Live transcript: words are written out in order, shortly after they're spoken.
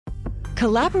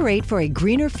Collaborate for a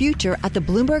greener future at the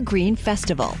Bloomberg Green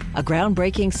Festival, a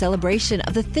groundbreaking celebration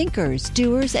of the thinkers,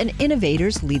 doers, and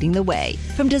innovators leading the way.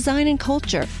 From design and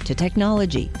culture to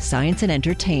technology, science, and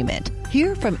entertainment.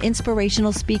 Hear from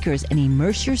inspirational speakers and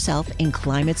immerse yourself in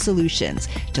climate solutions.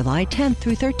 July 10th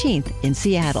through 13th in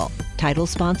Seattle. Title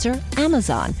sponsor,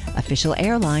 Amazon. Official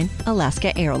airline,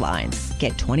 Alaska Airlines.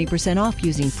 Get 20% off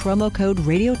using promo code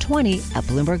radio20 at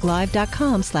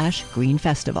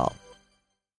BloombergLive.com/greenfestival.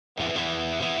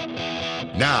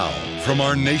 Now, from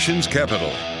our nation's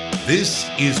capital, this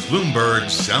is Bloomberg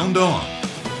Sound On.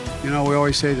 You know, we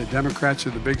always say the Democrats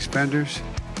are the big spenders.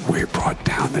 We brought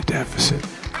down the deficit.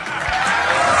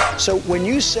 So when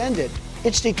you send it,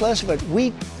 it's declassified.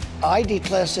 I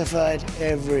declassified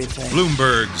everything.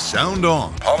 Bloomberg Sound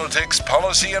On. Politics,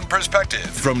 policy, and perspective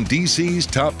from D.C.'s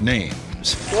top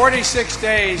names. 46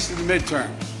 days to the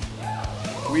midterms.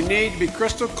 We need to be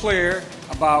crystal clear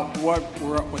about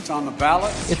what's on the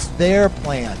ballot. It's their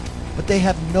plan, but they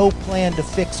have no plan to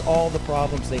fix all the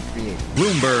problems they create.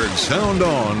 Bloomberg Sound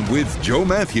On with Joe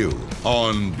Matthew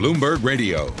on Bloomberg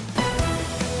Radio.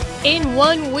 In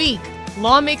 1 week,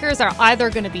 lawmakers are either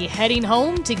going to be heading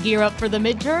home to gear up for the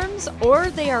midterms,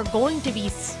 or they are going to be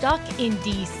stuck in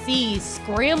D.C.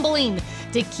 scrambling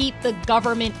to keep the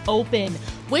government open.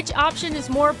 Which option is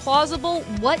more plausible?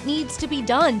 What needs to be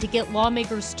done to get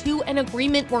lawmakers to an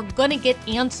agreement? We're going to get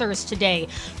answers today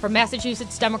from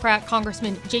Massachusetts Democrat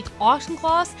Congressman Jake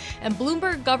Auchincloss and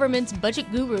Bloomberg government's budget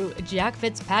guru Jack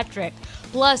Fitzpatrick.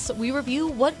 Plus, we review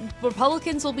what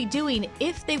Republicans will be doing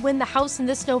if they win the House in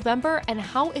this November and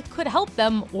how it could help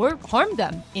them or harm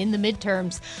them in the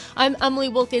midterms. I'm Emily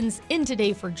Wilkins, in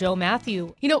today for Joe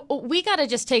Matthew. You know, we got to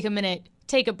just take a minute,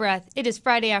 take a breath. It is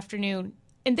Friday afternoon.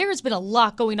 And there has been a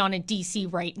lot going on in D.C.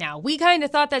 right now. We kind of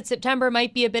thought that September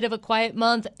might be a bit of a quiet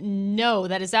month. No,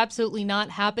 that is absolutely not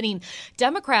happening.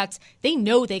 Democrats, they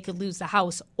know they could lose the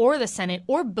House or the Senate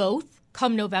or both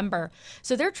come November.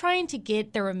 So they're trying to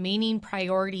get their remaining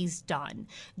priorities done.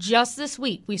 Just this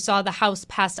week, we saw the House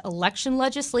pass election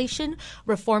legislation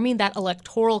reforming that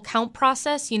electoral count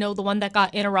process, you know, the one that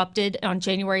got interrupted on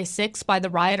January 6th by the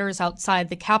rioters outside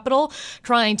the Capitol,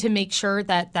 trying to make sure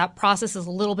that that process is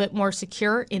a little bit more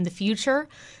secure in the future.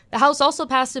 The House also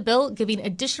passed a bill giving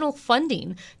additional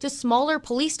funding to smaller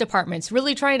police departments,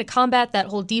 really trying to combat that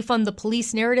whole defund the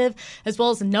police narrative, as well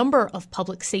as a number of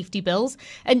public safety bills.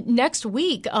 And next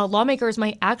week, lawmakers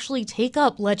might actually take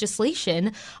up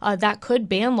legislation that could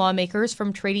ban lawmakers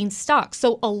from trading stocks.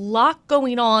 So a lot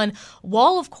going on,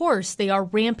 while, of course, they are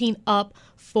ramping up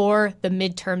for the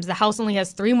midterms. The House only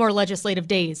has 3 more legislative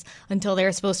days until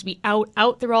they're supposed to be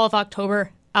out through all of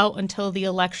October, out until the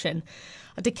election.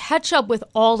 To catch up with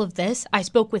all of this, I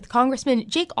spoke with Congressman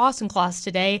Jake Auchincloss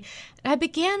today, and I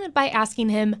began by asking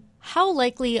him how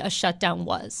likely a shutdown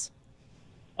was.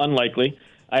 Unlikely.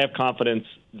 I have confidence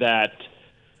that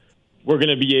we're going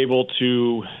to be able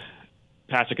to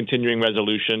pass a continuing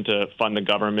resolution to fund the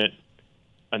government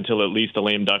until at least the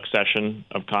lame duck session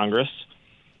of Congress.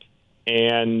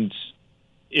 And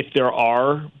if there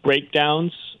are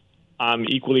breakdowns, I'm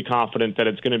equally confident that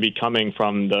it's going to be coming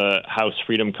from the House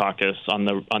Freedom Caucus on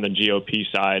the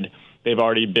GOP side. They've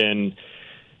already been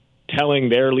telling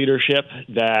their leadership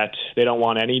that they don't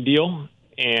want any deal,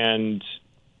 and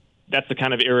that's the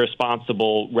kind of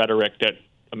irresponsible rhetoric that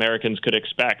Americans could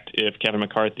expect if Kevin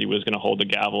McCarthy was going to hold the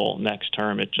gavel next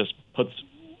term. It just puts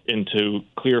into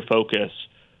clear focus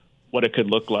what it could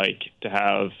look like to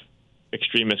have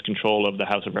extremist control of the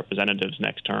House of Representatives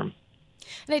next term.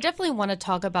 And I definitely want to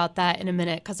talk about that in a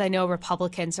minute, because I know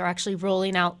Republicans are actually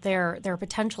rolling out their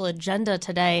potential agenda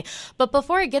today. But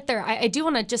before I get there, I do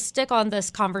want to just stick on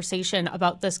this conversation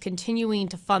about this continuing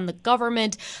to fund the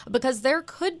government, because there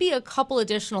could be a couple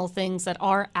additional things that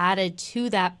are added to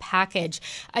that package.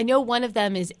 I know one of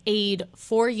them is aid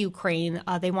for Ukraine.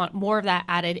 They want more of that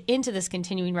added into this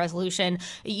continuing resolution.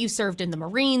 You served in the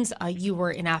Marines. You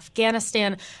were in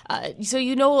Afghanistan. So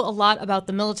you know a lot about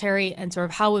the military and sort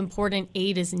of how important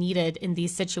aid is needed in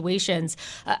these situations.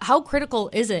 How critical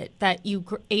is it that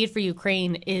aid for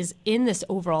Ukraine is in this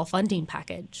overall funding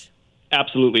package?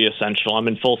 Absolutely essential. I'm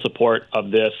in full support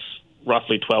of this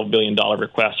roughly $12 billion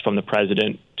request from the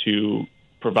president to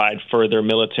provide further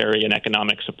military and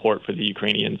economic support for the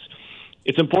Ukrainians.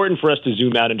 It's important for us to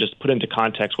zoom out and just put into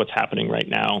context what's happening right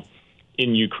now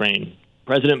in Ukraine.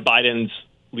 President Biden's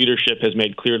leadership has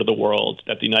made clear to the world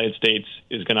that the United States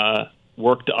is going to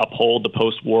work to uphold the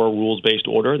post-war rules-based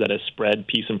order that has spread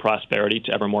peace and prosperity to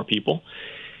ever more people.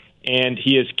 And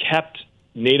he has kept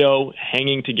NATO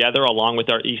hanging together along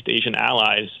with our East Asian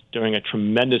allies during a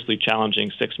tremendously challenging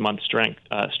 6-month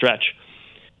stretch.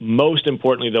 Most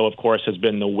importantly, though, of course, has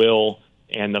been the will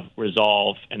and the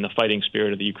resolve and the fighting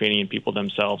spirit of the Ukrainian people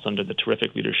themselves under the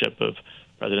terrific leadership of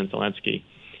President Zelensky.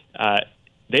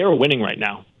 They are winning right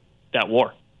now, that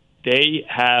war. They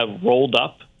have rolled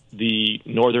up the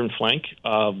northern flank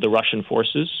of the Russian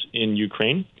forces in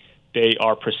Ukraine. They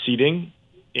are proceeding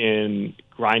in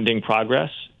grinding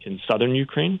progress in southern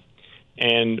Ukraine.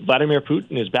 And Vladimir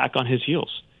Putin is back on his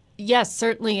heels. Yes,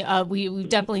 certainly. We've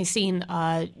definitely seen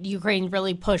Ukraine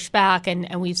really push back,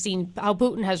 and we've seen how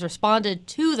Putin has responded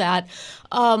to that.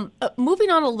 Moving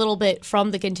on a little bit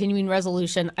from the continuing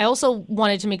resolution, I also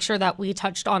wanted to make sure that we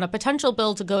touched on a potential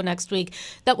bill to go next week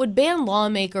that would ban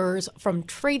lawmakers from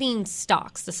trading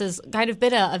stocks. This has kind of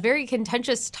been a very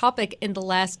contentious topic in the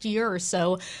last year or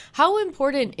so. How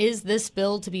important is this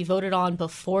bill to be voted on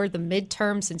before the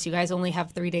midterm, since you guys only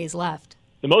have 3 days left?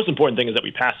 The most important thing is that we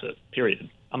pass it, period.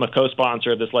 I'm a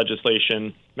co-sponsor of this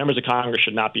legislation. Members of Congress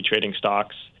should not be trading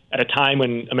stocks. At a time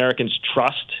when Americans'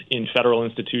 trust in federal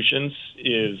institutions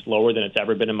is lower than it's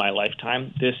ever been in my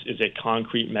lifetime, this is a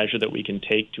concrete measure that we can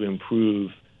take to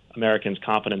improve Americans'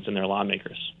 confidence in their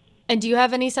lawmakers. And do you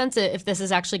have any sense if this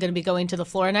is actually going to be going to the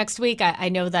floor next week? I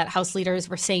know that House leaders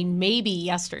were saying maybe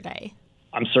yesterday.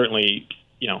 I'm certainly,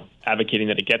 advocating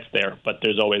that it gets there, but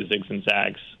there's always zigs and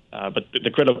zags. But the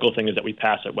critical thing is that we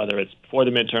pass it, whether it's before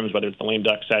the midterms, whether it's the lame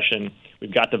duck session.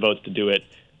 We've got the votes to do it.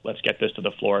 Let's get this to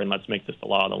the floor and let's make this the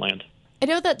law of the land. I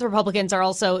know that the Republicans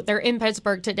they're in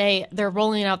Pittsburgh today. They're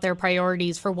rolling out their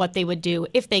priorities for what they would do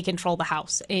if they control the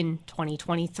House in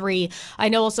 2023. I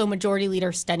know also Majority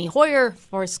Leader Steny Hoyer,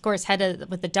 of course, head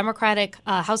with the Democratic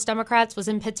House Democrats, was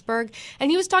in Pittsburgh. And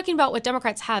he was talking about what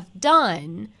Democrats have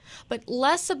done, but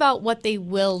less about what they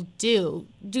will do.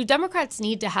 Do Democrats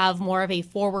need to have more of a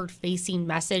forward-facing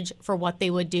message for what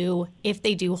they would do if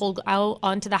they do hold out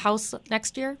onto the House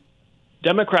next year?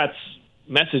 Democrats'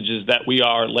 message is that we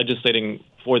are legislating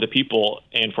for the people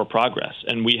and for progress,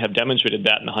 and we have demonstrated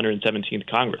that in the 117th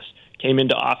Congress. Came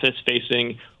into office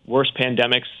facing worst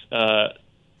pandemics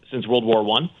since World War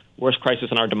I, worst crisis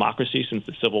in our democracy since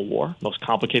the Civil War, most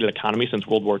complicated economy since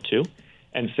World War II.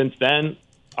 And since then,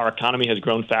 our economy has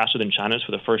grown faster than China's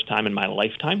for the first time in my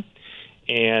lifetime,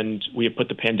 and we have put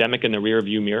the pandemic in the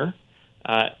rearview mirror,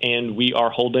 and we are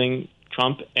holding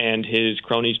Trump and his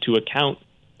cronies to account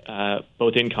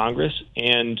both in Congress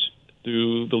and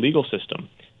through the legal system.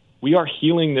 We are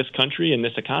healing this country and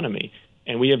this economy,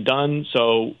 and we have done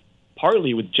so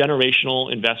partly with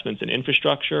generational investments in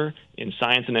infrastructure, in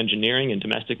science and engineering, in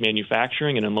domestic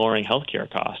manufacturing, and in lowering healthcare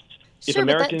costs. Sure,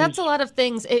 but that's a lot of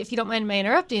things, if you don't mind my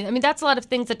interrupting. I mean, that's a lot of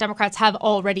things that Democrats have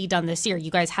already done this year. You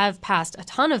guys have passed a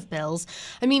ton of bills.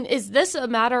 I mean, is this a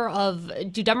matter of,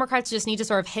 do Democrats just need to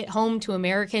sort of hit home to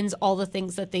Americans all the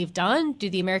things that they've done? Do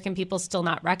the American people still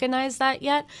not recognize that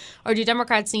yet? Or do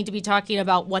Democrats need to be talking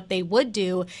about what they would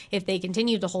do if they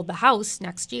continue to hold the House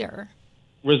next year?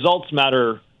 Results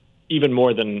matter even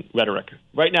more than rhetoric.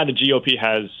 Right now, the GOP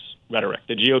has rhetoric.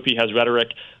 The GOP has rhetoric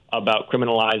about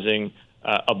criminalizing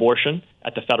abortion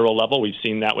at the federal level. We've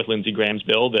seen that with Lindsey Graham's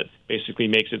bill that basically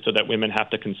makes it so that women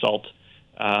have to consult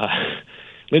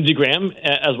Lindsey Graham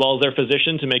as well as their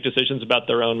physician to make decisions about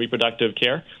their own reproductive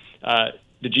care.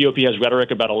 The GOP has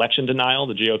rhetoric about election denial.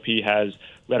 The GOP has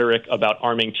rhetoric about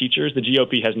arming teachers. The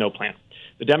GOP has no plan.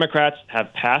 The Democrats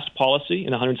have passed policy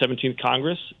in the 117th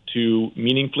Congress to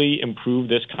meaningfully improve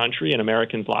this country and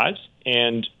Americans' lives.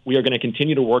 And we are going to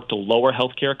continue to work to lower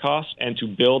healthcare costs and to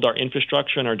build our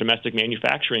infrastructure and our domestic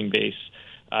manufacturing base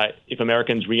if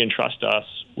Americans re-entrust us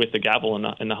with the gavel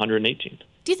in the 118th.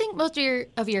 Do you think most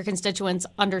of your constituents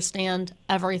understand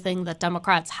everything that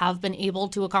Democrats have been able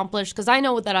to accomplish? Because I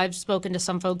know that I've spoken to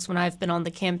some folks when I've been on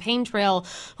the campaign trail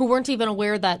who weren't even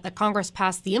aware that the Congress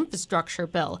passed the infrastructure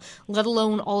bill, let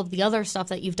alone all of the other stuff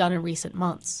that you've done in recent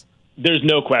months. There's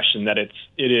no question that it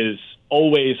is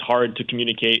always hard to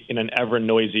communicate in an ever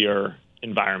noisier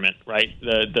environment, right?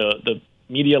 The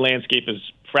media landscape is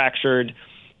fractured.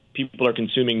 People are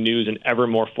consuming news in ever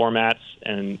more formats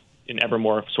and in ever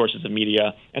more sources of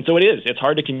media. And so it's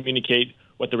hard to communicate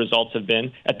what the results have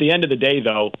been. At the end of the day,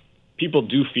 though, people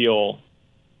do feel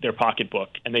their pocketbook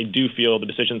and they do feel the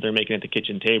decisions they're making at the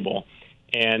kitchen table.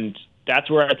 And that's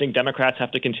where I think Democrats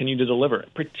have to continue to deliver,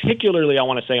 particularly, I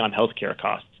want to say, on healthcare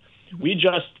costs. We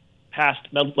just passed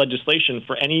legislation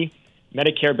for any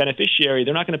Medicare beneficiary.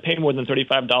 They're not going to pay more than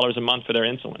 $35 a month for their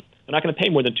insulin. They're not going to pay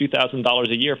more than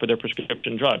 $2,000 a year for their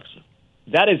prescription drugs.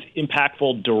 That is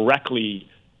impactful directly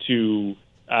to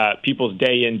people's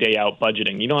day in, day out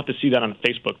budgeting. You don't have to see that on a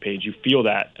Facebook page. You feel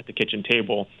that at the kitchen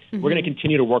table. Mm-hmm. We're going to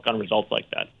continue to work on results like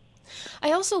that.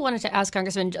 I also wanted to ask,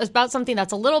 Congressman, about something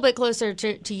that's a little bit closer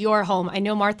to your home. I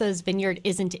know Martha's Vineyard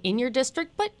isn't in your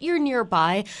district, but you're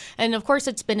nearby. And of course,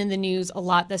 it's been in the news a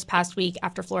lot this past week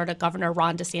after Florida Governor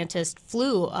Ron DeSantis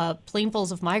flew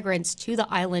planefuls of migrants to the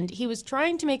island. He was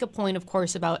trying to make a point, of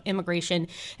course, about immigration.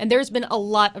 And there's been a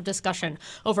lot of discussion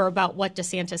over about what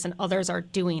DeSantis and others are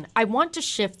doing. I want to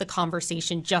shift the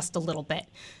conversation just a little bit.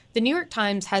 The New York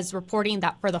Times has reporting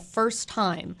that for the first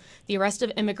time, the arrest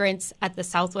of immigrants at the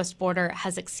southwest border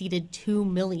has exceeded 2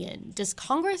 million. Does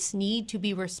Congress need to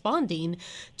be responding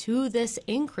to this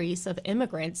increase of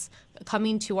immigrants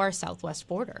coming to our southwest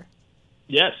border?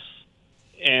 Yes,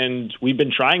 and we've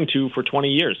been trying to for 20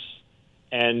 years.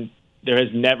 And there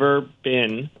has never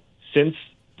been, since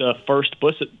the first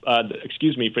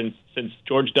since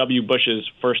George W. Bush's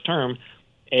first term,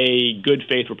 a good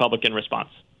faith Republican response.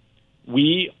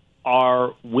 We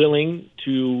are willing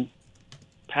to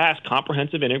pass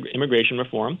comprehensive immigration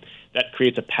reform that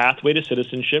creates a pathway to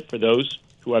citizenship for those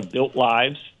who have built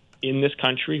lives in this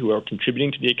country, who are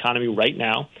contributing to the economy right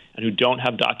now, and who don't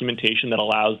have documentation that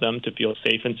allows them to feel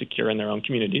safe and secure in their own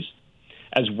communities,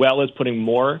 as well as putting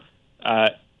more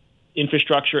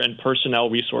infrastructure and personnel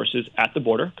resources at the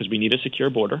border, because we need a secure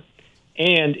border,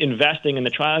 and investing in the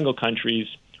triangle countries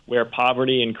where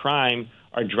poverty and crime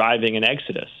are driving an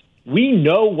exodus. We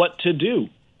know what to do.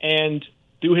 And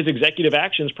through his executive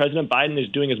actions, President Biden is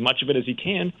doing as much of it as he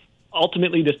can.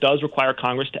 Ultimately, this does require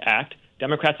Congress to act.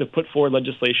 Democrats have put forward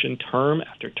legislation term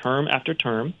after term after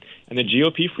term, and the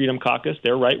GOP Freedom Caucus,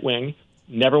 their right wing,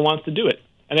 never wants to do it.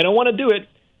 And they don't want to do it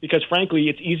because, frankly,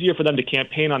 it's easier for them to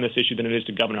campaign on this issue than it is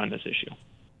to govern on this issue.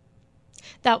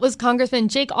 That was Congressman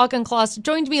Jake Auchincloss.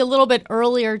 Joined me a little bit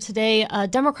earlier today, a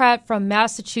Democrat from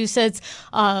Massachusetts,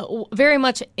 very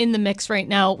much in the mix right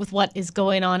now with what is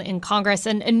going on in Congress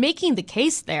and making the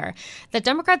case there that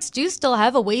Democrats do still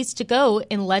have a ways to go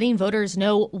in letting voters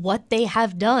know what they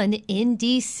have done in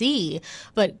D.C.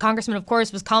 But Congressman, of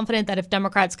course, was confident that if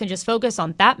Democrats can just focus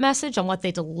on that message, on what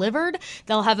they delivered,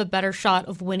 they'll have a better shot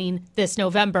of winning this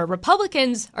November.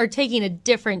 Republicans are taking a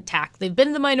different tack. They've been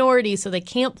in the minority, so they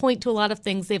can't point to a lot of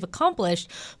things they've accomplished,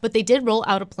 but they did roll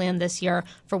out a plan this year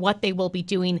for what they will be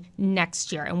doing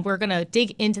next year. And we're going to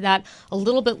dig into that a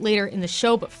little bit later in the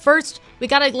show. But first, we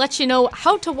got to let you know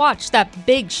how to watch that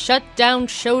big shutdown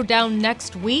showdown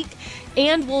next week.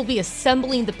 And we'll be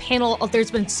assembling the panel.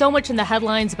 There's been so much in the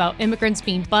headlines about immigrants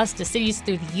being bused to cities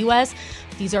through the U.S.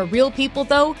 These are real people,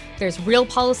 though. There's real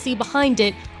policy behind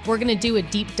it. We're going to do a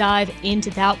deep dive into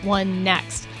that one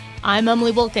next. I'm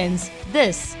Emily Wilkins.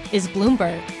 This is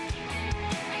Bloomberg.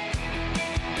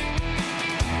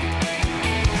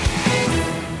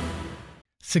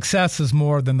 Success is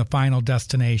more than the final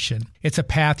destination. It's a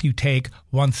path you take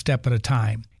one step at a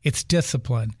time. It's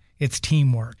discipline, it's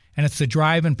teamwork, and it's the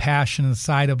drive and passion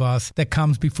inside of us that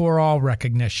comes before all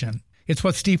recognition. It's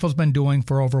what Stifel's been doing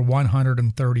for over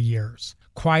 130 years.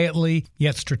 Quietly,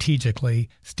 yet strategically,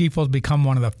 Stifel's become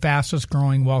one of the fastest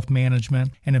growing wealth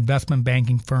management and investment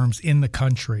banking firms in the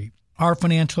country. Our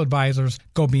financial advisors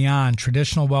go beyond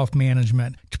traditional wealth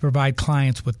management to provide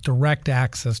clients with direct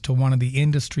access to one of the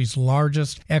industry's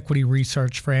largest equity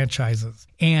research franchises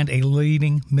and a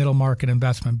leading middle market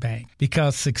investment bank.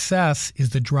 Because success is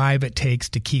the drive it takes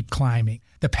to keep climbing,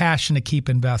 the passion to keep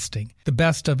investing, the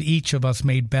best of each of us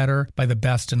made better by the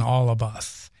best in all of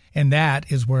us. And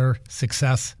that is where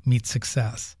success meets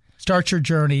success. Start your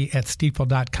journey at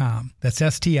Stifel.com. That's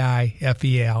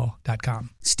Stifel.com.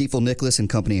 Stifel Nicholas and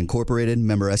Company Incorporated,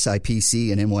 member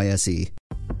SIPC and NYSE.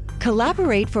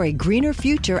 Collaborate for a greener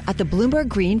future at the Bloomberg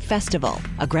Green Festival,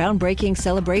 a groundbreaking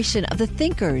celebration of the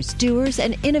thinkers, doers,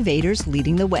 and innovators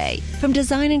leading the way. From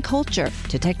design and culture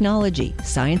to technology,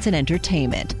 science, and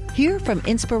entertainment. Hear from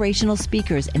inspirational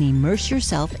speakers and immerse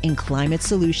yourself in climate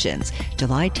solutions.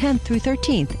 July 10th through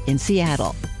 13th in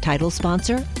Seattle. Title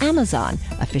sponsor, Amazon.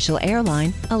 Official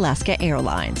airline, Alaska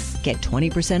Airlines. Get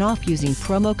 20% off using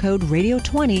promo code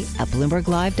Radio20 at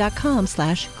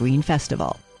BloombergLive.com/Green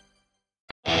Festival.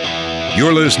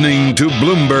 You're listening to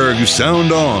Bloomberg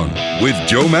Sound On with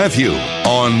Joe Matthew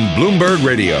on Bloomberg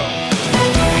Radio.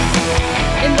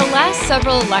 In the last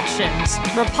several elections,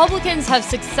 Republicans have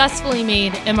successfully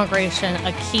made immigration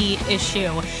a key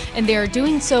issue, and they are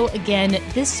doing so again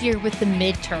this year with the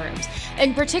midterms.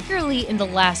 And particularly in the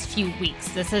last few weeks,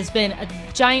 this has been a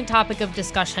giant topic of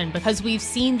discussion because we've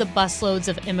seen the busloads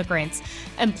of immigrants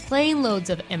and plane loads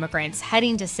of immigrants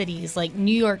heading to cities like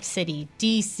New York City,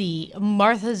 D.C.,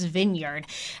 Martha's Vineyard.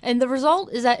 And the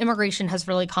result is that immigration has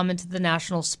really come into the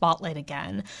national spotlight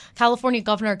again. California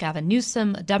Governor Gavin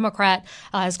Newsom, a Democrat,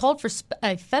 has called for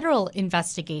a federal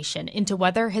investigation into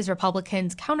whether his Republican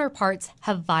counterparts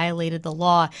have violated the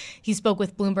law. He spoke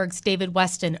with Bloomberg's David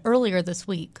Weston earlier this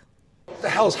week. What the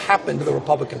hell's happened to the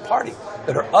Republican Party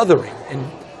that are othering and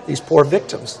these poor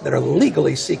victims that are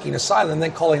legally seeking asylum and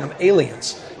then calling them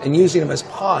aliens and using them as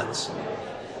pawns?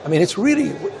 I mean, it's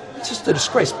just a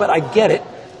disgrace. But I get it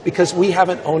because we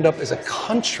haven't owned up as a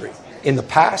country in the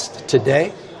past,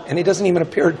 today, and it doesn't even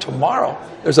appear tomorrow.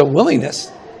 There's a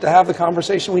willingness to have the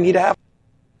conversation we need to have.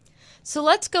 So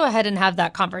let's go ahead and have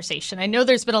that conversation. I know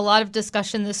there's been a lot of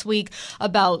discussion this week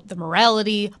about the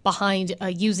morality behind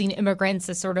using immigrants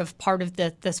as sort of part of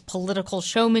this political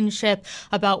showmanship,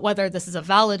 about whether this is a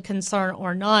valid concern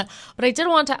or not. But I did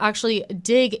want to actually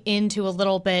dig into a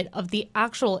little bit of the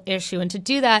actual issue. And to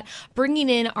do that, bringing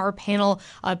in our panel,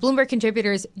 Bloomberg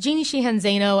contributors Jeannie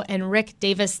Sheehan-Zaino and Rick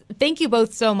Davis. Thank you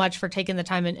both so much for taking the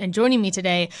time and joining me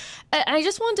today. And I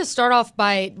just wanted to start off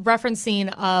by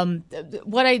referencing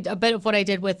a bit of what I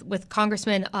did with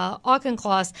Congressman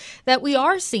Auchincloss, that we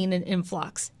are seeing an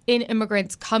influx in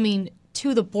immigrants coming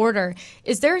to the border.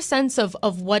 Is there a sense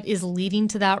of what is leading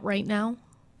to that right now?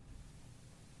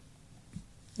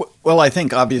 Well, I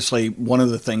think obviously one of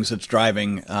the things that's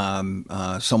driving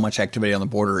so much activity on the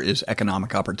border is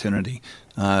economic opportunity.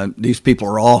 These people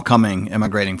are all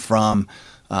immigrating from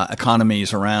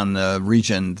economies around the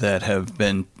region that have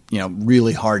been,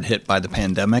 really hard hit by the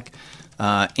pandemic.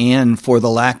 And for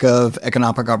the lack of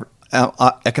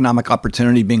economic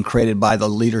opportunity being created by the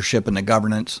leadership and the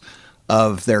governance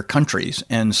of their countries.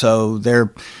 And so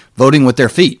they're voting with their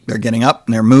feet. They're getting up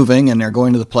and they're moving and they're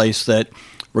going to the place that,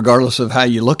 regardless of how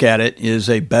you look at it, is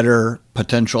a better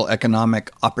potential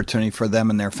economic opportunity for them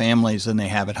and their families than they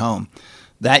have at home.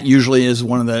 That usually is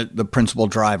one of the principal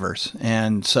drivers.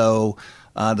 And so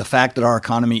the fact that our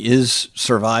economy is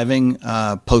surviving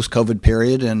post-COVID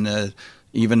period and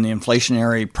even the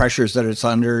inflationary pressures that it's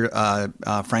under,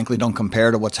 frankly, don't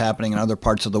compare to what's happening in other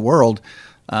parts of the world,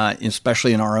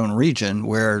 especially in our own region,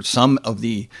 where some of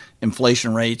the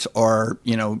inflation rates are,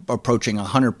 approaching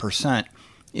 100%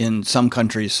 in some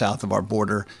countries south of our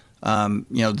border.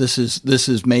 This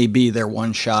is maybe their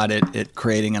one shot at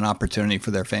creating an opportunity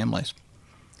for their families.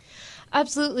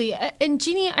 Absolutely. And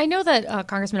Jeannie, I know that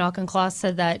Congressman Auchincloss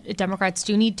said that Democrats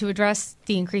do need to address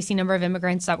the increasing number of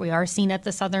immigrants that we are seeing at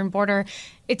the southern border.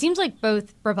 It seems like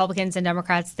both Republicans and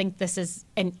Democrats think this is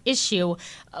an issue.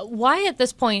 Why at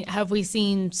this point have we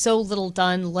seen so little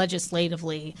done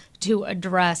legislatively to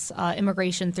address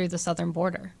immigration through the southern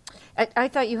border? I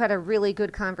thought you had a really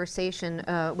good conversation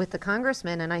with the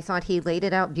congressman, and I thought he laid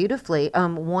it out beautifully.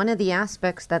 One of the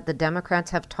aspects that the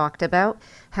Democrats have talked about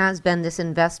has been this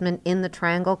investment in the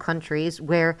Triangle countries,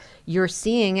 where you're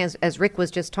seeing, as Rick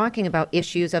was just talking about,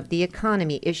 issues of the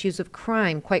economy, issues of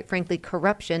crime, quite frankly,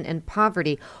 corruption and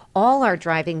poverty, all are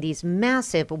driving these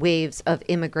massive waves of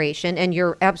immigration. And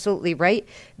you're absolutely right.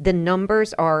 The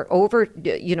numbers are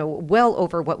well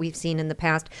over what we've seen in the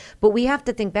past. But we have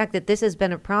to think back that this has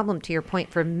been a problem, to your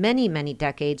point, for many, many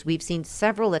decades. We've seen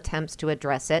several attempts to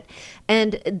address it.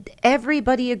 And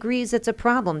everybody agrees it's a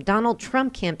problem. Donald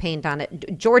Trump campaigned on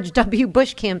it. George W.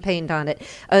 Bush campaigned on it.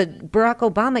 Barack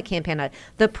Obama campaigned on it.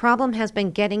 The problem has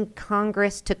been getting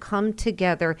Congress to come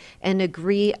together and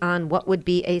agree on what would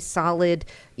be a solid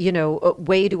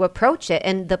way to approach it.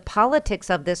 And the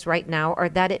politics of this right now are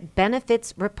that it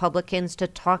benefits Republicans to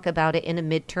talk about it in a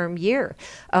midterm year.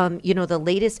 The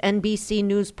latest NBC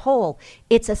News poll,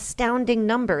 it's astounding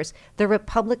numbers. The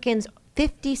Republicans,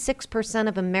 56%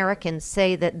 of Americans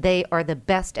say that they are the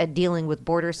best at dealing with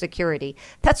border security.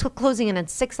 That's closing in on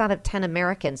 6 out of 10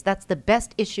 Americans. That's the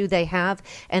best issue they have.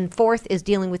 And fourth is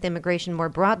dealing with immigration more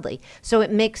broadly. So it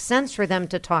makes sense for them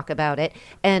to talk about it.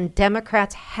 And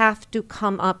Democrats have to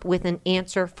come up with an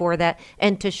answer for that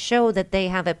and to show that they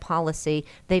have a policy.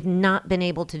 They've not been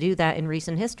able to do that in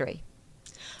recent history.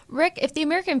 Rick, if the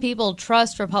American people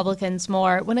trust Republicans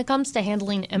more when it comes to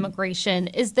handling immigration,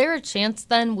 is there a chance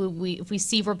then, if we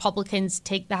see Republicans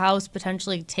take the House,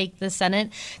 potentially take the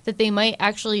Senate, that they might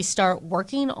actually start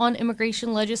working on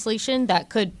immigration legislation that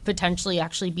could potentially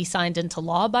actually be signed into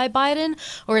law by Biden?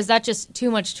 Or is that just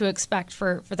too much to expect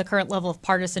for the current level of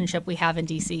partisanship we have in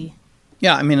D.C.?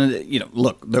 Yeah, I mean,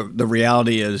 look, the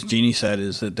reality, as Jeannie said,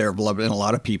 is that there have been a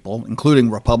lot of people,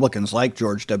 including Republicans like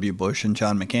George W. Bush and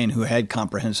John McCain, who had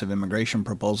comprehensive immigration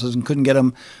proposals and couldn't get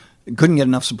them couldn't get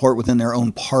enough support within their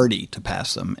own party to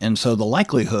pass them. And so the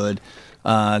likelihood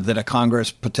that a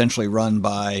Congress potentially run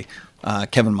by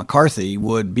Kevin McCarthy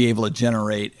would be able to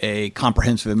generate a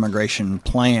comprehensive immigration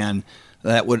plan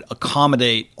that would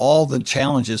accommodate all the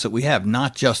challenges that we have,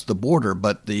 not just the border,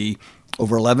 but the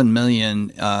over 11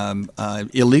 million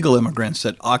illegal immigrants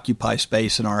that occupy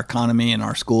space in our economy, in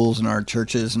our schools, in our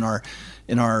churches, in our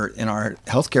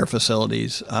healthcare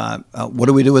facilities. What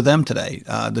do we do with them today?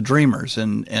 The dreamers,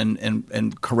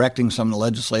 and correcting some of the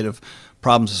legislative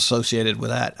problems associated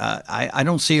with that. I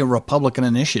don't see a Republican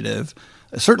initiative.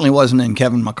 It certainly wasn't in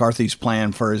Kevin McCarthy's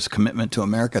plan for his commitment to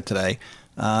America today.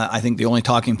 I think the only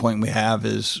talking point we have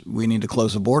is we need to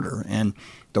close the border. And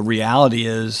the reality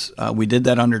is we did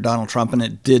that under Donald Trump, and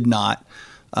it did not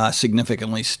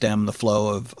significantly stem the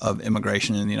flow of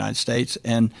immigration in the United States.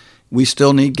 And we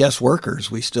still need guest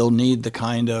workers. We still need the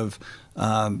kind of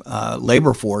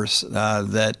labor force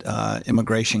that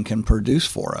immigration can produce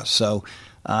for us. So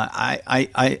I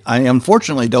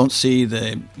unfortunately don't see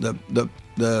the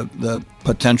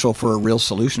potential for a real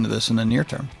solution to this in the near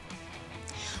term.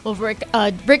 Well, Rick,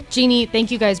 Jeannie, thank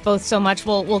you guys both so much.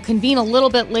 We'll convene a little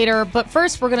bit later, but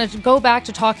first we're going to go back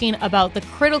to talking about the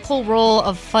critical role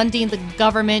of funding the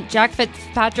government. Jack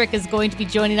Fitzpatrick is going to be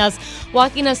joining us,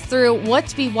 walking us through what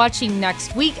to be watching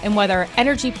next week and whether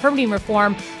energy permitting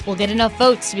reform will get enough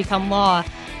votes to become law.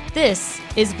 This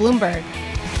is Bloomberg.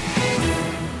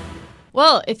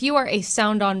 Well, if you are a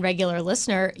Sound On regular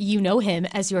listener, you know him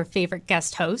as your favorite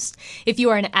guest host. If you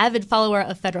are an avid follower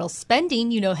of federal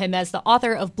spending, you know him as the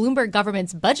author of Bloomberg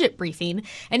Government's Budget Briefing.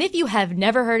 And if you have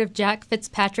never heard of Jack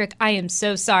Fitzpatrick, I am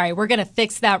so sorry. We're going to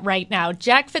fix that right now.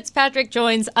 Jack Fitzpatrick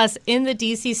joins us in the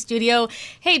D.C. studio.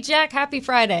 Hey, Jack, happy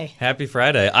Friday. Happy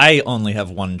Friday. I only have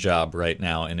one job right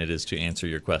now, and it is to answer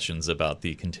your questions about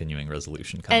the continuing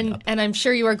resolution coming up. And I'm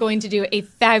sure you are going to do a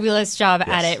fabulous job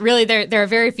at it. Really, there are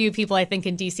very few people, I think,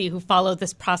 in D.C. who follow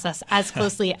this process as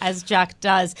closely as Jack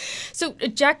does. So,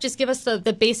 Jack, just give us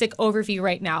the basic overview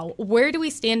right now. Where do we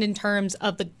stand in terms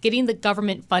of getting the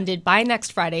government funded by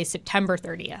next Friday, September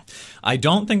 30th? I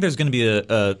don't think there's going to be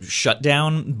a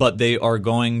shutdown, but they are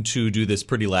going to do this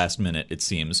pretty last minute, it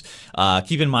seems.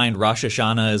 Keep in mind, Rosh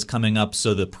Hashanah is coming up,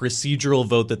 so the procedural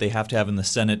vote that they have to have in the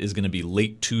Senate is going to be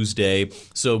late Tuesday.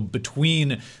 So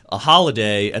between a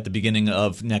holiday at the beginning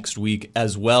of next week,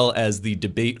 as well as the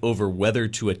debate over whether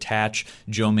to attach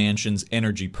Joe Manchin's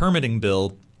energy permitting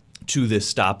bill to this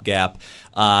stopgap,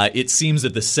 it seems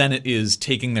that the Senate is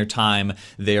taking their time.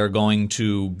 They are going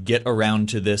to get around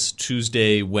to this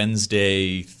Tuesday,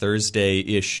 Wednesday,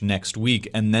 Thursday-ish next week,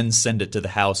 and then send it to the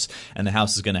House. And the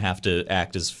House is going to have to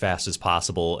act as fast as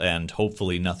possible, and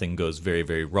hopefully nothing goes very,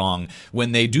 very wrong.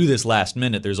 When they do this last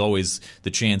minute, there's always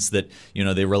the chance that, you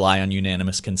know, they rely on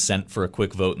unanimous consent for a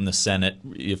quick vote in the Senate.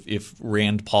 If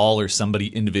Rand Paul or somebody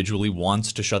individually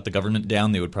wants to shut the government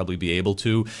down, they would probably be able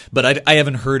to. But I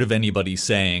haven't heard of anybody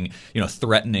saying, you know,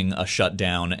 threatening a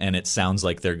shutdown, and it sounds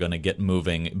like they're going to get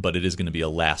moving, but it is going to be a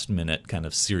last-minute kind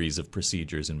of series of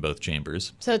procedures in both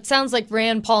chambers. So it sounds like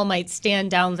Rand Paul might stand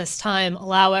down this time,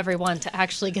 allow everyone to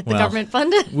actually get the government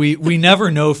funded. We never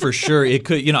know for sure. It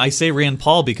could, you know, I say Rand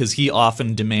Paul because he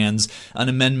often demands an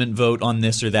amendment vote on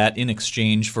this or that in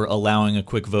exchange for allowing a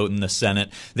quick vote in the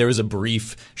Senate. There was a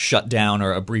brief shutdown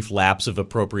or a brief lapse of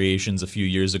appropriations a few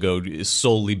years ago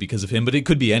solely because of him, but it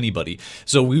could be anybody.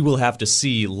 So we will have to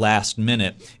see last minute,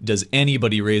 does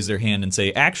anybody raise their hand and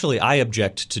say, actually, I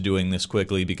object to doing this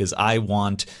quickly because I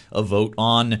want a vote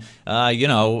on,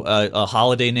 a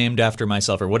holiday named after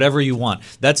myself or whatever you want.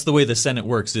 That's the way the Senate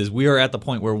works, is we are at the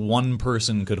point where one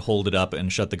person could hold it up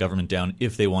and shut the government down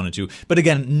if they wanted to. But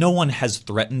again, no one has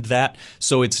threatened that,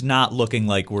 so it's not looking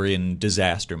like we're in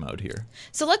disaster mode here.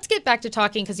 So let's get back to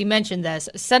talking, because you mentioned this,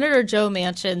 Senator Joe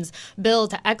Manchin's bill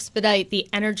to expedite the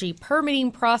energy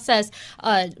permitting process.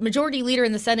 Majority Leader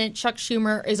in the Senate, Chuck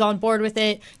Schumer, is on board with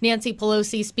it. Nancy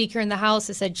Pelosi, Speaker in the House,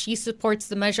 has said she supports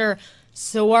the measure.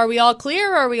 So are we all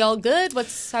clear? Are we all good?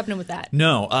 What's happening with that?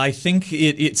 No, I think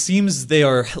it seems they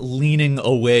are leaning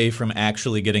away from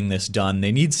actually getting this done.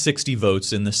 They need 60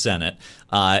 votes in the Senate,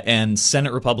 and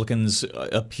Senate Republicans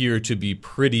appear to be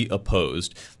pretty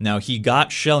opposed. Now, he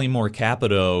got Shelley Moore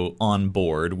Capito on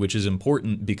board, which is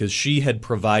important because she had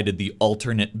provided the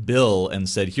alternate bill and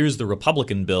said, here's the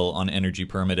Republican bill on energy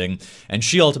permitting. And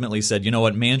she ultimately said, you know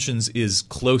what, Manchin's is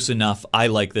close enough. I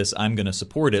like this. I'm going to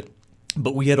support it.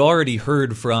 But we had already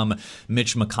heard from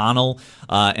Mitch McConnell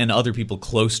and other people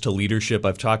close to leadership.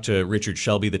 I've talked to Richard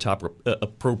Shelby, the top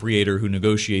appropriator who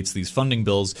negotiates these funding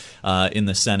bills in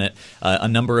the Senate a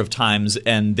number of times,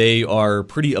 and they are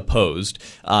pretty opposed.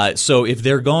 So if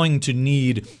they're going to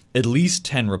need at least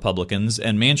 10 Republicans,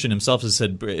 and Manchin himself has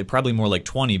said probably more like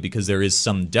 20 because there is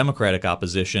some Democratic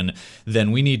opposition,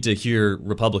 then we need to hear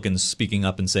Republicans speaking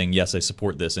up and saying, yes, I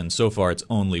support this. And so far, it's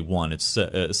only one. It's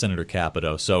Senator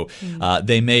Capito. So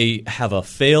they may have a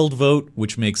failed vote,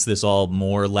 which makes this all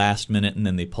more last minute, and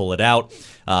then they pull it out.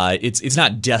 It's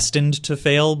not destined to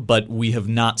fail, but we have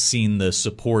not seen the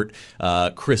support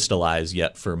crystallize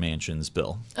yet for Manchin's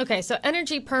bill. Okay, so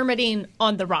energy permitting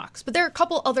on the rocks. But there are a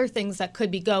couple other things that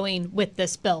could be going with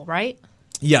this bill, right?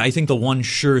 Yeah, I think the one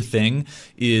sure thing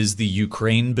is the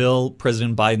Ukraine bill.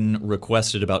 President Biden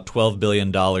requested about $12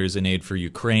 billion in aid for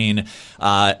Ukraine.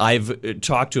 I've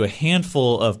talked to a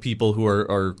handful of people who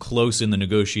are close in the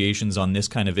negotiations on this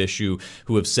kind of issue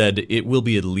who have said it will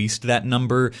be at least that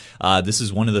number. This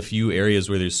is one of the few areas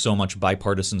where there's so much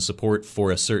bipartisan support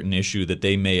for a certain issue that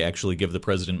they may actually give the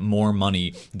president more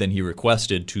money than he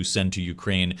requested to send to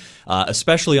Ukraine,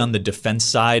 especially on the defense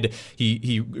side.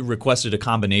 He requested a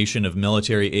combination of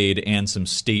military aid and some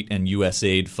state and U.S.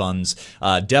 aid funds.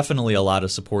 Definitely a lot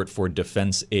of support for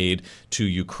defense aid to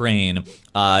Ukraine.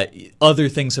 Other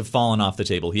things have fallen off the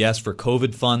table. He asked for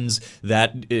COVID funds.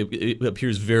 That it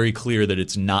appears very clear that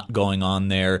it's not going on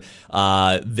there.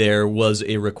 There was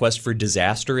a request for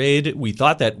disaster aid. We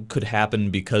thought that could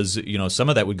happen because some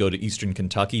of that would go to Eastern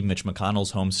Kentucky, Mitch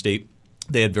McConnell's home state.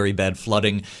 They had very bad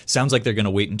flooding. Sounds like they're going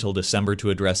to wait until December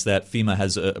to address that. FEMA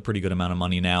has a pretty good amount of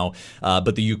money now.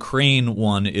 But the Ukraine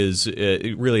one is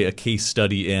really a case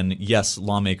study in, yes,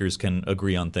 lawmakers can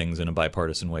agree on things in a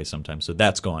bipartisan way sometimes. So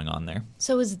that's going on there.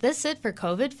 So is this it for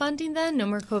COVID funding then? No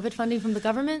more COVID funding from the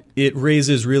government? It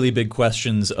raises really big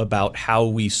questions about how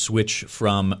we switch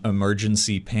from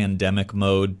emergency pandemic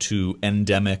mode to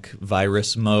endemic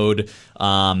virus mode.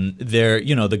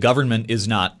 The government is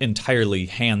not entirely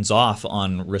hands-off on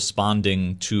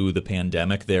responding to the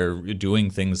pandemic. They're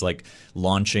doing things like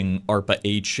launching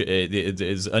ARPA-H. It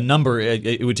is a number.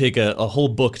 It would take a whole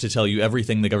book to tell you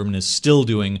everything the government is still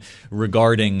doing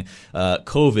regarding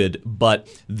COVID, but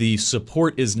the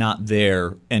support is not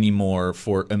there anymore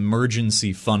for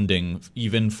emergency funding,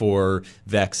 even for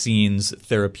vaccines,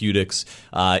 therapeutics.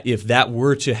 If that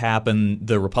were to happen,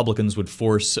 the Republicans would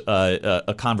force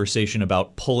a conversation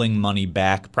about pulling money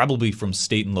back, probably from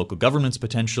state and local governments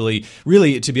potentially.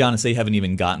 Really, to be honest, they haven't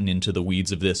even gotten into the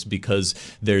weeds of this because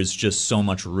there's just so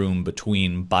much room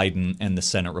between Biden and the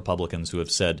Senate Republicans who have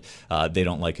said they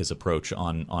don't like his approach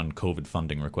on COVID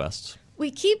funding requests. We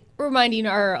keep reminding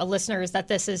our listeners that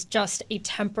this is just a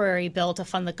temporary bill to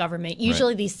fund the government.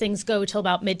 Usually these things go till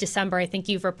about mid-December. I think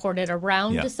you've reported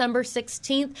around December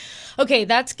 16th. Okay,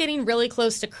 that's getting really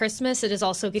close to Christmas. It is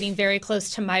also getting very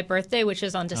close to my birthday, which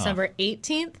is on December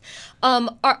 18th.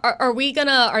 Are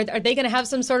they gonna have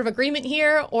some sort of agreement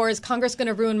here, or is Congress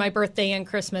gonna ruin my birthday and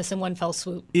Christmas in one fell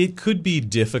swoop? It could be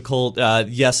difficult.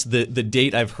 Yes, the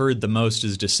date I've heard the most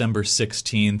is December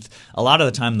 16th. A lot of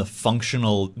the time, the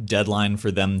functional deadline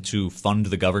for them to fund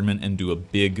the government and do a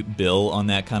big bill on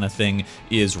that kind of thing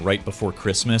is right before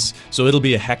Christmas. So it'll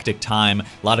be a hectic time. A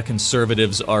lot of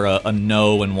conservatives are a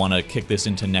no and want to kick this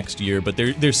into next year, but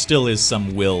there still is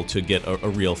some will to get a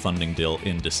real funding deal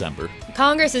in December.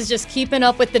 Congress is just keeping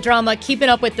up with the drama, keeping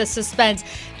up with the suspense.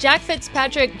 Jack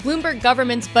Fitzpatrick, Bloomberg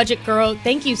Government's budget guru,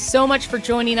 thank you so much for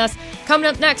joining us. Coming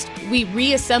up next, we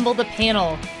reassemble the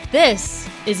panel. This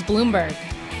is Bloomberg.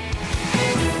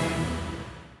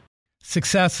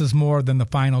 Success is more than the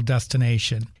final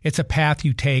destination. It's a path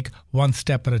you take one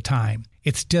step at a time.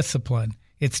 It's discipline,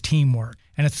 it's teamwork,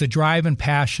 and it's the drive and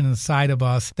passion inside of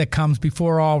us that comes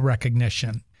before all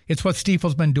recognition. It's what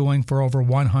Stifel's been doing for over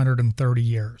 130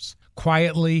 years.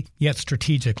 Quietly, yet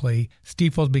strategically,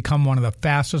 Stifel's become one of the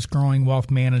fastest growing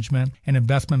wealth management and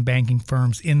investment banking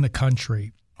firms in the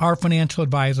country. Our financial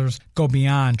advisors go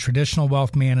beyond traditional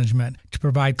wealth management to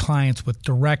provide clients with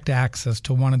direct access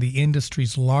to one of the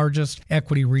industry's largest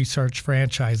equity research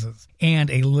franchises and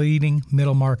a leading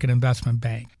middle market investment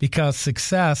bank, because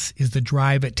success is the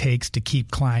drive it takes to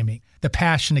keep climbing, the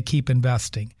passion to keep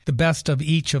investing, the best of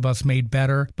each of us made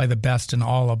better by the best in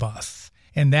all of us.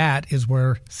 And that is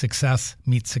where success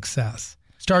meets success.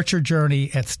 Start your journey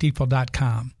at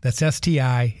Stifel.com. That's Stifel.com.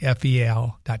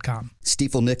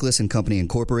 Stifel Nicolaus and Company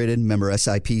Incorporated, member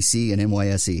SIPC and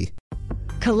NYSE.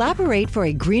 Collaborate for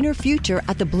a greener future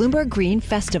at the Bloomberg Green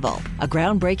Festival, a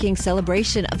groundbreaking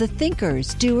celebration of the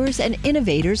thinkers, doers, and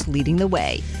innovators leading the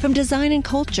way. From design and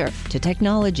culture to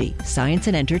technology, science,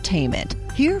 and entertainment.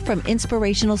 Hear from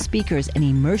inspirational speakers and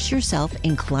immerse yourself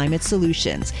in climate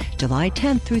solutions. July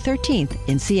 10th through 13th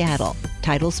in Seattle.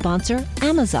 Title sponsor,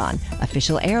 Amazon.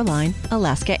 Official airline,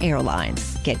 Alaska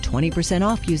Airlines. Get 20%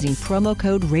 off using promo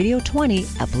code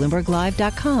RADIO20 at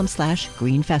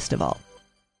BloombergLive.com/Green Festival.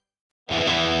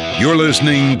 You're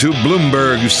listening to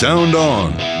Bloomberg Sound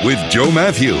On with Joe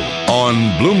Matthew on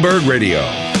Bloomberg Radio.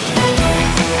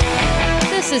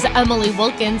 This is Emily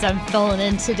Wilkins. I'm filling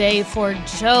in today for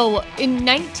Joe. In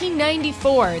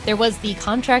 1994, there was the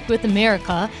Contract with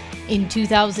America. In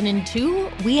 2002,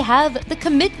 we have the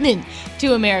Commitment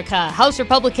to America. House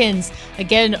Republicans,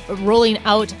 again, rolling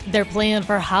out their plan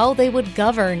for how they would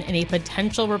govern in a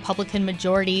potential Republican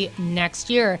majority next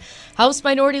year. House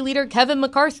Minority Leader Kevin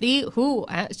McCarthy, who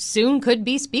soon could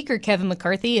be Speaker Kevin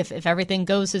McCarthy if everything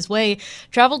goes his way,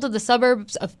 traveled to the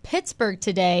suburbs of Pittsburgh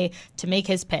today to make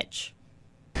his pitch.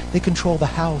 They control the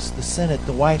House, the Senate,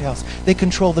 the White House. They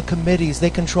control the committees. They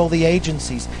control the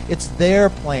agencies. It's their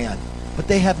plan. But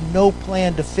they have no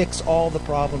plan to fix all the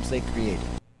problems they created.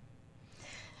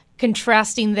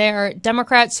 Contrasting there,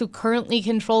 Democrats who currently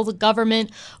control the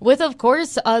government with, of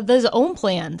course, his own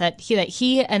plan that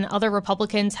he and other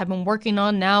Republicans have been working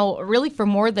on now really for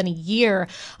more than a year.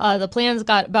 The plan's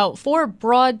got about 4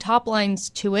 broad top lines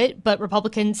to it, but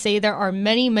Republicans say there are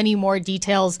many, many more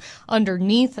details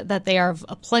underneath, that they have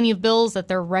plenty of bills, that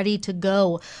they're ready to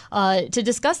go. To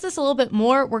discuss this a little bit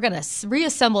more, we're going to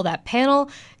reassemble that panel.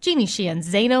 Jeannie Sheehan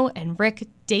Zaino and Rick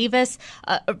Davis.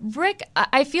 Rick,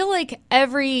 I feel like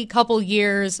every couple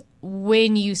years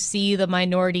when you see the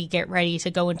minority get ready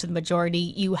to go into the majority,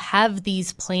 you have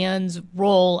these plans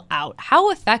roll out.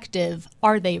 How effective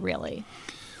are they really?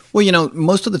 Well,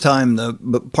 most of the time, the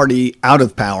party out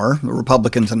of power, the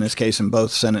Republicans in this case in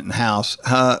both Senate and House,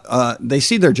 they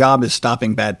see their job as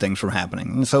stopping bad things from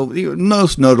happening. And so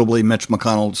most notably, Mitch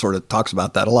McConnell sort of talks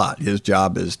about that a lot. His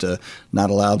job is to not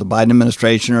allow the Biden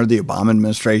administration or the Obama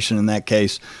administration in that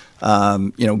case,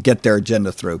 get their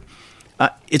agenda through.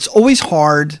 It's always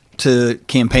hard to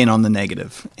campaign on the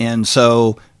negative. And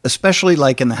so especially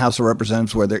like in the House of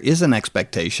Representatives where there is an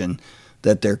expectation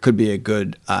that there could be a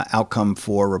good outcome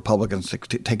for Republicans to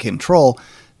take control,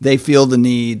 they feel the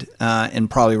need, and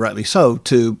probably rightly so,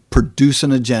 to produce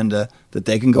an agenda that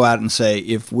they can go out and say,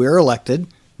 if we're elected,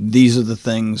 these are the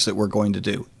things that we're going to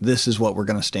do. This is what we're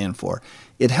going to stand for.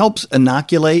 It helps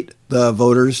inoculate the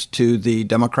voters to the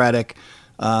Democratic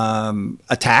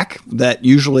attack that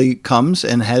usually comes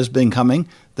and has been coming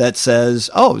that says,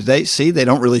 they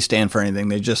don't really stand for anything.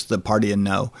 They're just the party in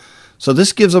no. So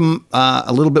this gives them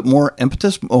a little bit more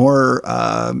impetus, more,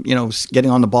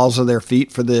 getting on the balls of their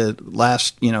feet for the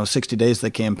last, 60 days of the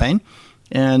campaign.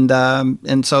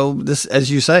 And so this,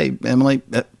 as you say, Emily,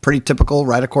 pretty typical,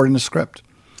 right according to script.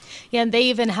 Yeah, and they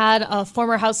even had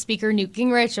former House Speaker Newt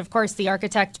Gingrich, of course, the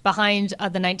architect behind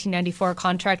the 1994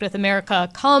 Contract with America,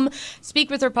 come speak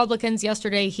with Republicans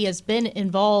yesterday. He has been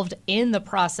involved in the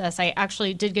process. I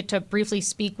actually did get to briefly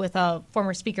speak with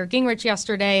former Speaker Gingrich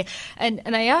yesterday, and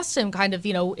I asked him kind of,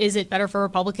 is it better for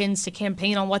Republicans to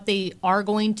campaign on what they are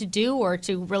going to do or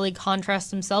to really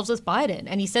contrast themselves with Biden?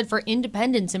 And he said for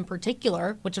independents in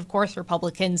particular, which of course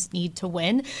Republicans need to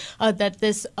win, that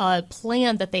this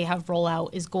plan that they have roll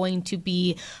out is going to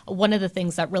be one of the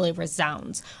things that really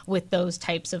resounds with those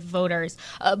types of voters.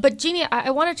 But Jeannie,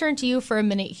 I want to turn to you for a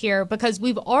minute here because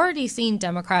we've already seen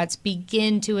Democrats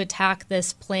begin to attack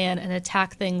this plan and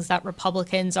attack things that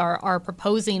Republicans are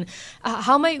proposing.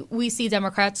 How might we see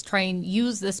Democrats try and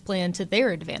use this plan to their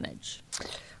advantage?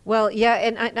 Well, yeah,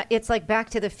 and it's like Back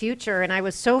to the Future, and I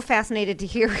was so fascinated to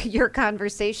hear your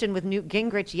conversation with Newt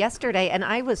Gingrich yesterday, and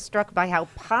I was struck by how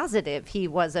positive he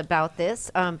was about this.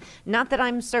 Not that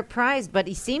I'm surprised, but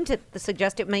he seemed to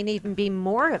suggest it may even be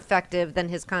more effective than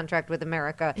his contract with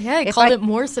America. Yeah, he called it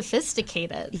more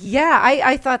sophisticated. Yeah,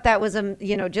 I thought that was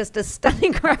just a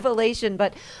stunning revelation.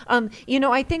 But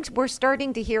I think we're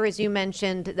starting to hear, as you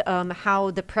mentioned, how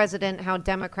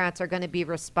Democrats are going to be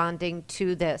responding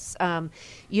to this.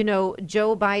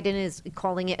 Joe Biden is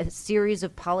calling it a series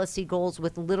of policy goals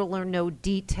with little or no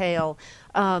detail.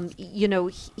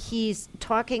 He's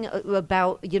talking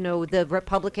about, the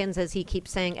Republicans, as he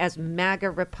keeps saying, as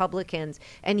MAGA Republicans.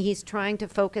 And he's trying to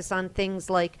focus on things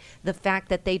like the fact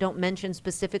that they don't mention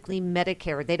specifically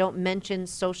Medicare. They don't mention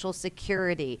Social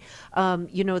Security.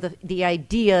 The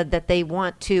idea that they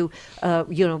want to,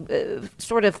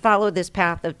 sort of follow this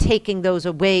path of taking those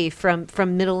away from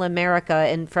middle America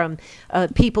and from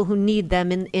people who need them.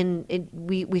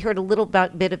 We heard a little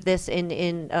bit of this in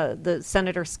the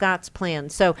Senator Scott's plan.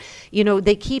 So,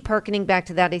 they keep hearkening back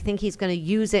to that. I think he's going to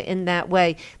use it in that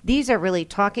way. These are really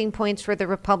talking points for the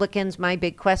Republicans. My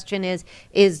big question is,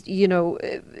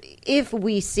 if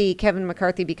we see Kevin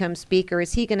McCarthy become Speaker,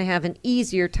 is he going to have an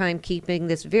easier time keeping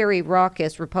this very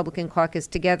raucous Republican caucus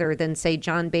together than, say,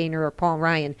 John Boehner or Paul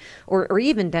Ryan or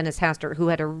even Dennis Hastert, who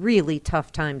had a really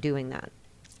tough time doing that?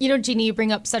 You know, Jeannie, you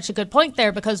bring up such a good point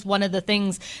there, because one of the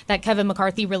things that Kevin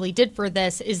McCarthy really did for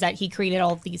this is that he created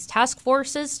all of these task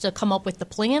forces to come up with the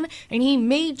plan, and he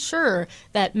made sure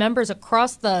that members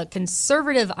across the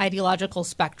conservative ideological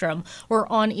spectrum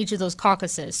were on each of those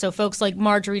caucuses. So folks like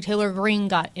Marjorie Taylor Greene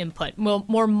got input.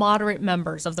 More moderate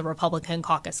members of the Republican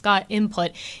caucus got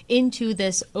input into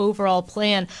this overall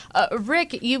plan.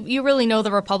 Rick, you really know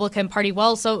the Republican Party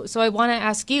well, so I want to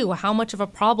ask you, how much of a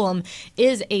problem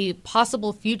is a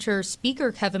possible future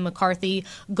Speaker Kevin McCarthy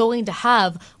going to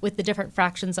have with the different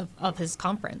fractions of his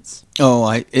conference?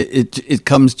 It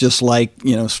comes just like,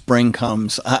 spring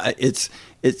comes.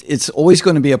 It's always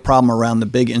going to be a problem around the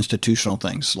big institutional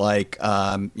things like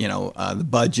the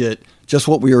budget, just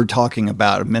what we were talking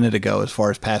about a minute ago as far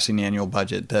as passing the annual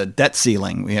budget, the debt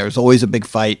ceiling. There's always a big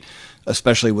fight,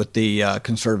 especially with the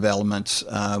conservative elements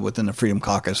within the Freedom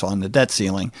Caucus on the debt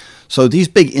ceiling. So these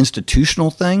big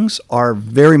institutional things are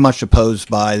very much opposed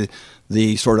by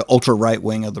the sort of ultra-right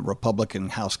wing of the Republican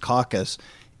House caucus.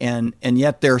 And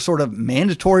yet they're sort of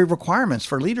mandatory requirements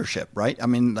for leadership, right? I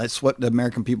mean, that's what the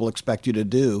American people expect you to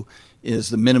do, is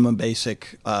the minimum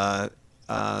basic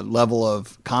level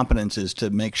of competence is to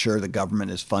make sure the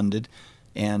government is funded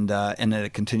and that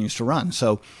it continues to run.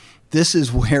 So this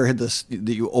is where that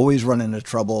you always run into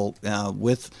trouble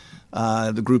with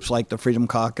the groups like the Freedom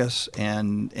Caucus,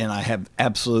 and I have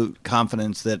absolute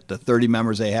confidence that the 30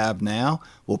 members they have now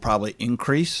will probably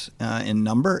increase in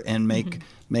number and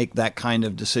make that kind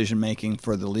of decision making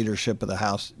for the leadership of the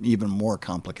House even more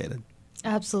complicated.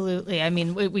 Absolutely. I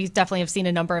mean, we definitely have seen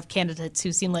a number of candidates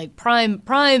who seem like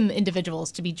prime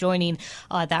individuals to be joining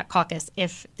that caucus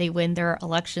if they win their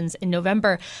elections in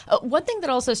November. One thing that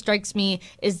also strikes me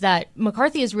is that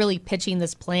McCarthy is really pitching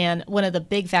this plan. One of the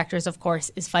big factors, of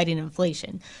course, is fighting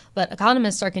inflation. But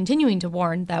economists are continuing to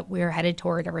warn that we're headed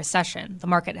toward a recession. The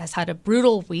market has had a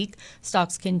brutal week.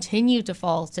 Stocks continue to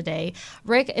fall today.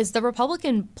 Rick, is the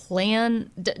Republican plan,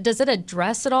 does it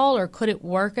address it all, or could it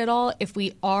work at all if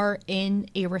we are in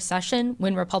a recession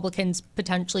when Republicans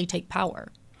potentially take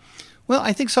power? Well,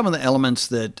 I think some of the elements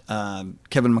that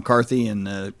Kevin McCarthy and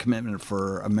the Commitment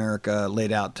for America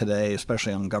laid out today,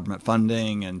 especially on government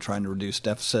funding and trying to reduce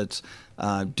deficits,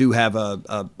 do have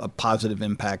a positive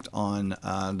impact on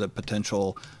the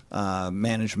potential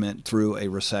management through a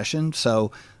recession.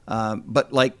 So,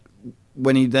 but like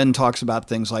when he then talks about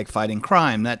things like fighting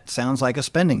crime, that sounds like a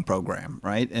spending program,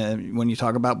 right? When you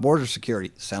talk about border security,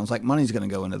 it sounds like money's going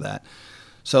to go into that.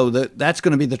 So that's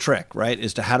going to be the trick, right,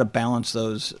 is to how to balance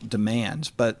those demands.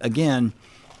 But again,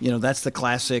 that's the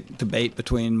classic debate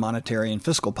between monetary and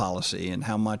fiscal policy, and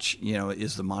how much,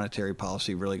 is the monetary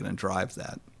policy really going to drive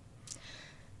that?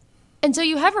 And so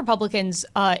you have Republicans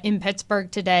in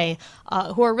Pittsburgh today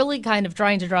who are really kind of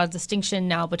trying to draw a distinction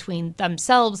now between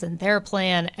themselves and their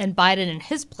plan and Biden and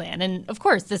his plan. And of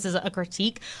course, this is a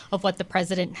critique of what the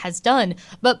president has done.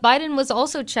 But Biden was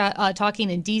also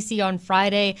talking in D.C. on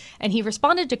Friday, and he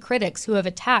responded to critics who have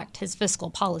attacked his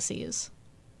fiscal policies.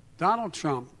 Donald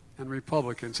Trump and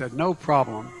Republicans had no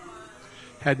problem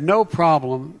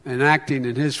enacting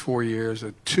in his 4 years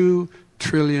a $2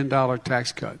 trillion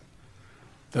tax cut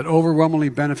that overwhelmingly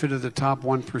benefited the top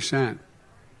 1%.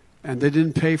 And they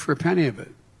didn't pay for a penny of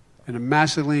it. And it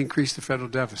massively increased the federal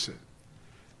deficit.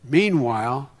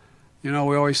 Meanwhile, we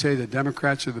always say the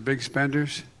Democrats are the big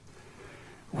spenders.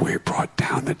 We brought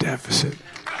down the deficit.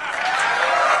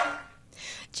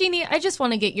 Jeannie, I just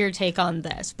want to get your take on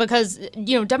this because,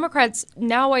 Democrats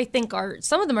now, I think,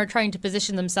 some of them are trying to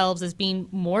position themselves as being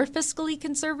more fiscally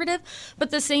conservative. But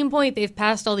at the same point, they've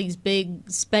passed all these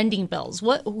big spending bills.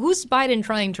 Who's Biden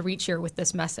trying to reach here with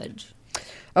this message?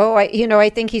 Oh, I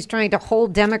think he's trying to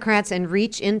hold Democrats and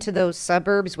reach into those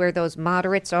suburbs where those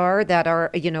moderates are that are,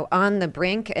 on the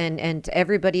brink, and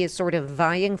everybody is sort of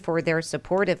vying for their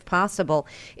support if possible.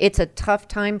 It's a tough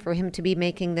time for him to be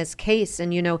making this case.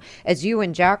 And, as you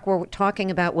and Jack were talking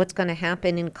about what's going to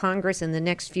happen in Congress in the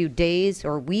next few days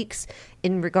or weeks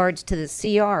in regards to the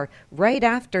CR, right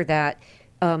after that,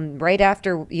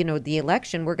 the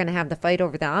election, we're going to have the fight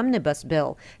over the omnibus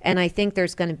bill. And I think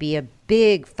there's going to be a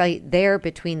big fight there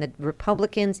between the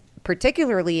Republicans,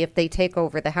 particularly if they take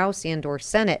over the House and or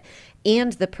Senate,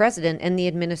 and the president and the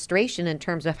administration in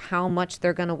terms of how much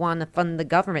they're going to want to fund the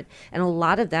government. And a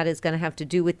lot of that is going to have to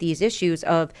do with these issues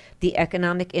of the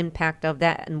economic impact of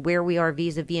that and where we are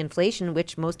vis-a-vis inflation,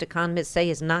 which most economists say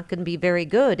is not going to be very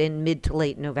good in mid to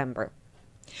late November.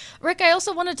 Rick, I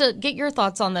also wanted to get your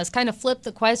thoughts on this, kind of flip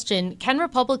the question. Can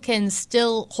Republicans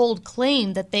still hold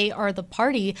claim that they are the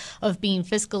party of being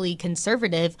fiscally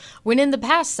conservative when in the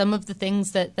past some of the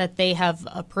things that they have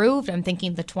approved, I'm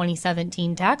thinking the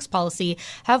 2017 tax policy,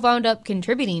 have wound up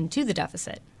contributing to the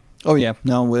deficit? Oh, yeah.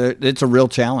 No, it's a real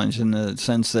challenge in the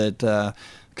sense that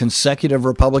consecutive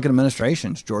Republican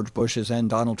administrations, George Bush's and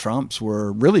Donald Trump's,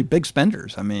 were really big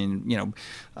spenders. I mean,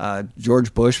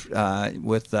 George Bush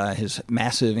with his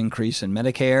massive increase in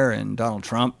Medicare, and Donald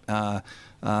Trump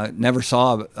never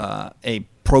saw a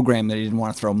program that he didn't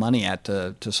want to throw money at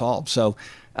to solve. So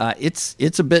it's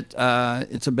a bit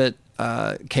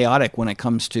chaotic when it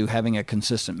comes to having a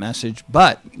consistent message,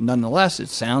 but nonetheless, it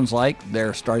sounds like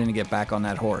they're starting to get back on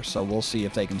that horse. So we'll see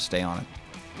if they can stay on it.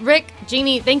 Rick,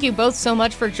 Jeannie, thank you both so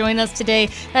much for joining us today.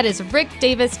 That is Rick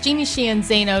Davis, Jeannie Sheehan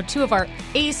Zaino, two of our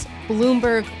ace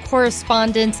Bloomberg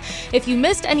correspondents. If you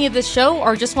missed any of this show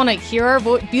or just want to hear our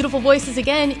beautiful voices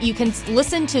again, you can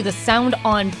listen to the Sound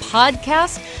On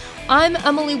podcast. I'm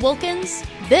Emily Wilkins.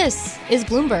 This is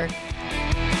Bloomberg.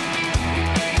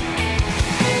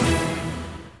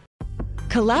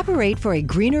 Collaborate for a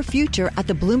greener future at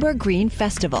the Bloomberg Green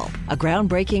Festival, a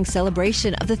groundbreaking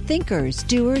celebration of the thinkers,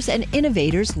 doers, and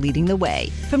innovators leading the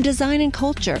way. From design and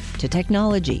culture to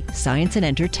technology, science, and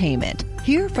entertainment.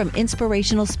 Hear from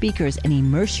inspirational speakers and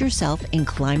immerse yourself in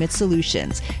climate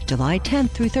solutions. July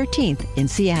 10th through 13th in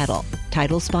Seattle.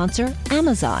 Title sponsor,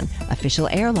 Amazon. Official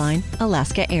airline,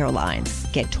 Alaska Airlines.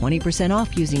 Get 20%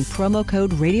 off using promo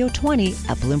code radio20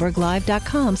 at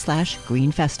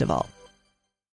BloombergLive.com/Green Festival.